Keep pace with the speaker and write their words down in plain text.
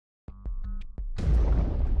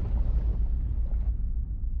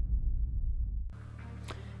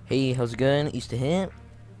Hey, how's it going? Easter here,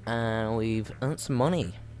 and we've earned some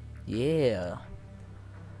money. Yeah.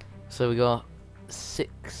 So we got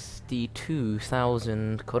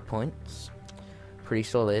 62,000 COD points. Pretty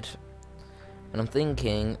solid. And I'm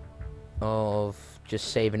thinking of just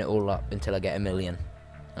saving it all up until I get 1,000,000.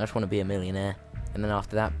 I just want to be a millionaire. And then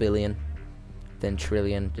after that, billion, then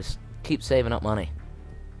trillion. Just keep saving up money.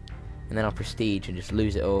 And then I'll prestige and just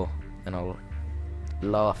lose it all. And I'll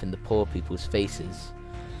laugh in the poor people's faces.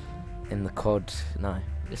 In the COD. No,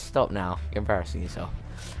 just stop now. You're embarrassing yourself.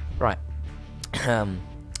 Right.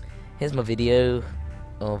 Here's my video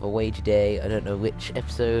of a wage day. I don't know which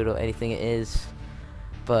episode or anything it is,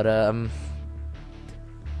 but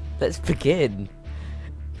let's begin.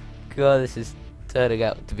 God, this is turning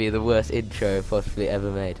out to be the worst intro possibly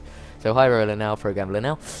ever made. So hi Roller now, Pro Gambler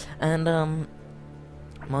now, and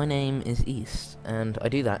my name is East, and I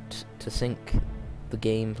do that to sync the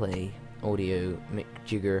gameplay audio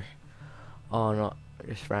jigger. Oh, not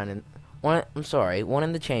just random. I'm sorry, one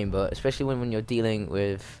in the chamber, especially when you're dealing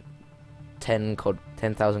with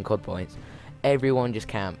 10,000 COD points, everyone just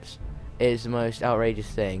camps. It is the most outrageous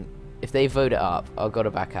thing. If they vote it up, I've got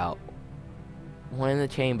to back out. One in the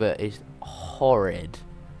chamber is horrid.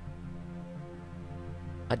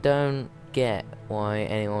 I don't get why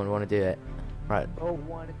anyone would want to do it. Right. Oh,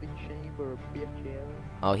 one in the chamber, bitch.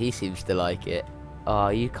 Oh, he seems to like it. Oh,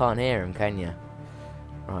 you can't hear him, can you?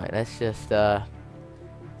 Right, let's just set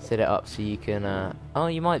it up so you can oh,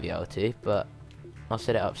 you might be able to, but I'll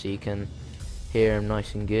set it up so you can hear him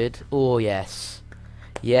nice and good. Oh yes,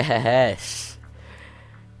 yes.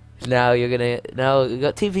 Now you're gonna, now we've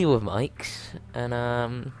got two people with mics,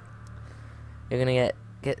 and you're gonna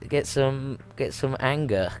get some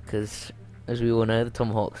anger, because as we all know, the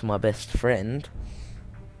Tomahawk's my best friend,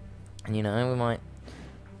 and you know we might.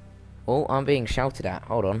 Oh, I'm being shouted at.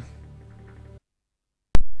 Hold on.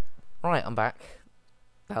 Right, I'm back.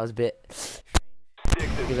 That was a bit.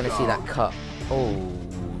 You're gonna see that cut. Oh,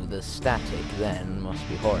 the static then must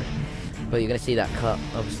be horrid. But you're gonna see that cut,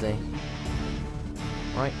 obviously.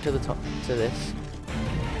 Right to the top, to this.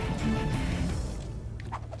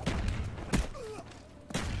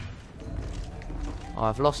 Oh,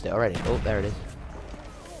 I've lost it already. Oh, there it is.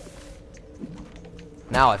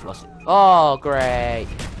 Now I've lost it. Oh, great.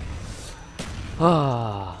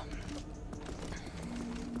 Ah.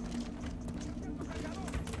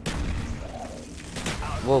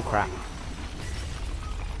 Whoa, crap.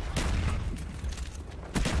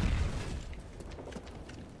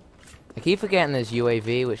 I keep forgetting there's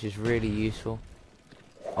UAV, which is really useful.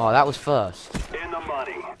 Oh, that was first. In the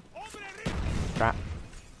money. Crap.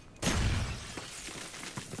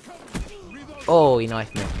 Oh, he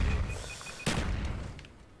knifed me.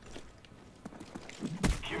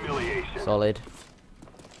 Humiliation. Solid.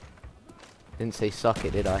 Didn't say suck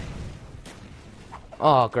it, did I?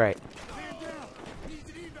 Oh, great.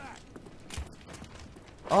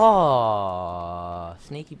 Oh,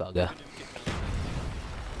 sneaky bugger.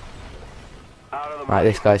 Right,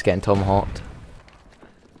 this guy's getting tomahawked.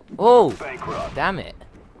 Oh, Bankrupt. damn it.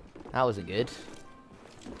 That wasn't good.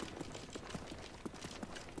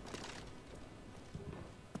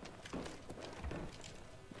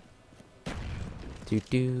 Do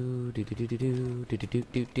do do do do do do do do do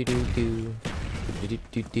do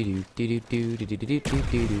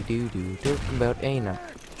do do. Talking about Ana.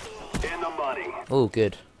 In the money. Oh,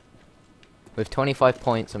 good. With 25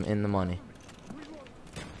 points, I'm in the money.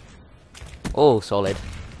 Oh, solid.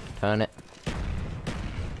 Turn it.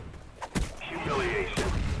 Humiliation.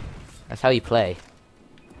 That's how you play.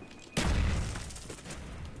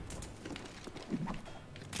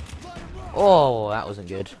 Oh, that wasn't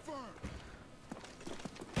good.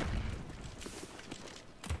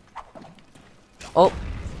 Oh,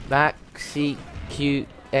 that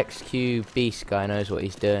CQXQ beast guy knows what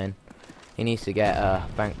he's doing. He needs to get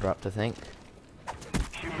bankrupt, I think.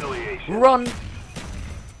 Humiliation. Run!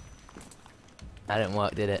 That didn't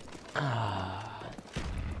work, did it? Ah.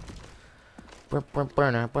 Sorry,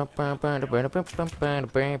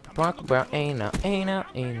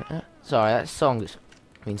 that song's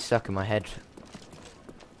been stuck in my head.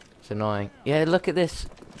 It's annoying. Yeah, look at this.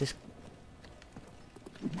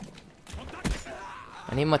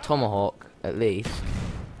 I need my tomahawk, at least.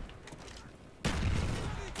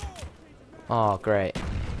 Oh, great.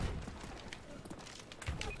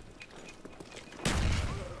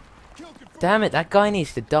 Damn it, that guy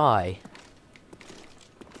needs to die.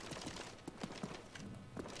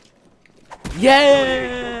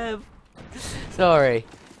 Yeah! Sorry.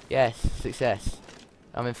 Yes, success.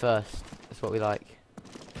 I'm in first. That's what we like.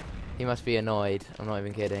 He must be annoyed. I'm not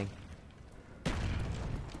even kidding.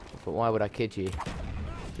 But why would I kid you?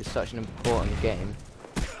 is such an important game.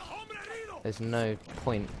 There's no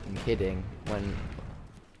point in kidding when...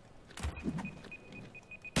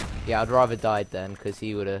 Yeah, I'd rather died then, because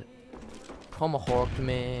he would have tomahawked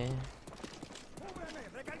me.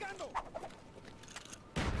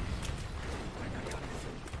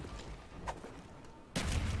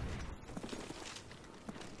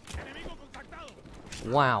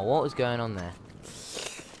 Wow, what was going on there?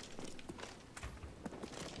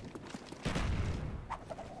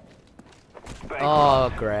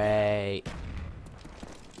 Oh, great.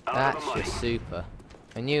 That's just super.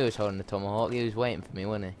 I knew he was holding the tomahawk. He was waiting for me,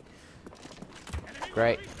 wasn't he?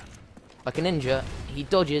 Great. Like a ninja, he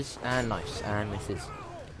dodges and nice and misses.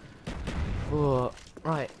 Whoa.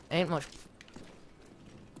 Right, ain't much.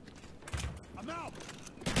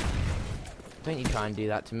 Don't you try and do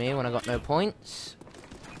that to me when I got no points.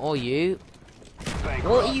 Or you.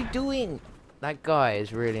 What are you doing? That guy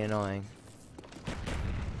is really annoying.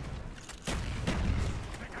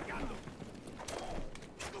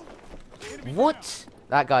 What?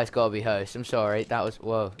 That guy's got to be host. I'm sorry. That was...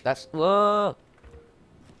 Whoa. That's... Whoa!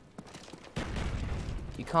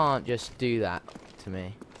 You can't just do that to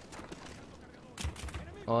me.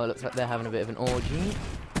 Oh, it looks like they're having a bit of an orgy.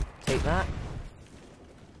 Take that.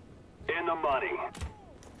 In the money.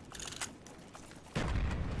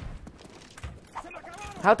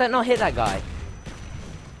 How'd that not hit that guy?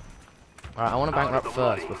 Alright, I want to bankrupt the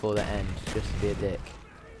first money. before the end. Just to be a dick.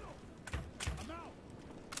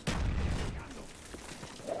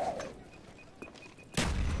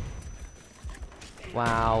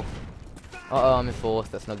 Wow. Uh-oh, I'm in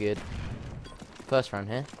fourth. That's not good. First round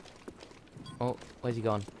here. Oh, where's he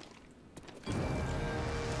gone?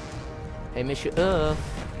 Hey, Mr.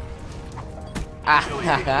 Ah,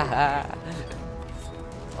 ha, ha, ha.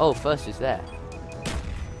 Oh, first is there.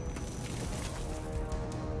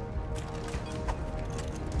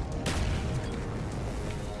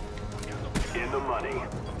 In the money.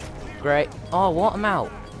 Great. Oh, what? I'm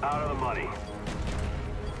out. Out of the money.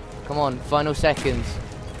 Come on, final seconds.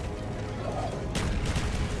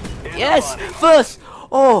 In Yes! the money. First!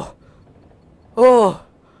 Oh! Oh!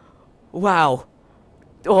 Wow.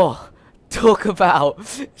 Oh! Talk about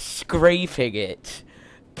scraping it.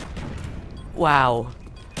 Wow.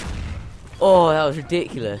 Oh, that was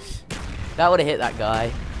ridiculous. That would have hit that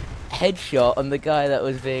guy. Headshot on the guy that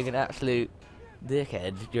was being an absolute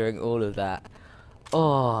dickhead during all of that.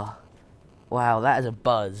 Oh. Wow, that is a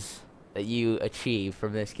buzz that you achieve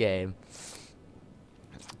from this game.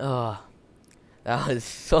 Oh. That was a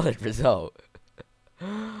solid result.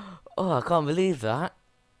 Oh, I can't believe that.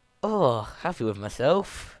 Oh, happy with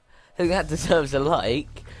myself. I think that deserves a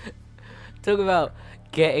like. Talk about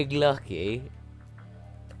getting lucky.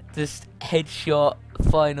 Just headshot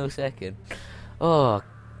final second. Oh,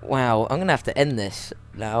 wow. I'm going to have to end this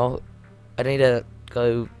now. I need to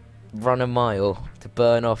go run a mile to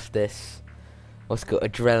burn off this. What's it called?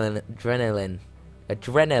 Adrenaline.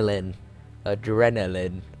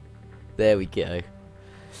 There we go.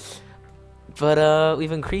 But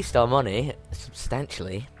we've increased our money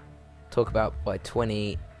substantially. Talk about by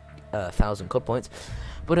 20,000 COD points.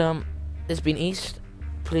 But this has been East.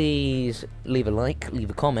 Please leave a like, leave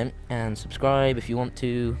a comment, and subscribe if you want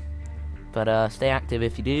to. But stay active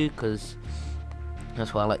if you do, because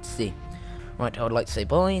that's what I like to see. Right, I would like to say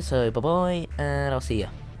bye. So bye bye, and I'll see you.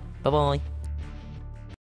 Bye bye.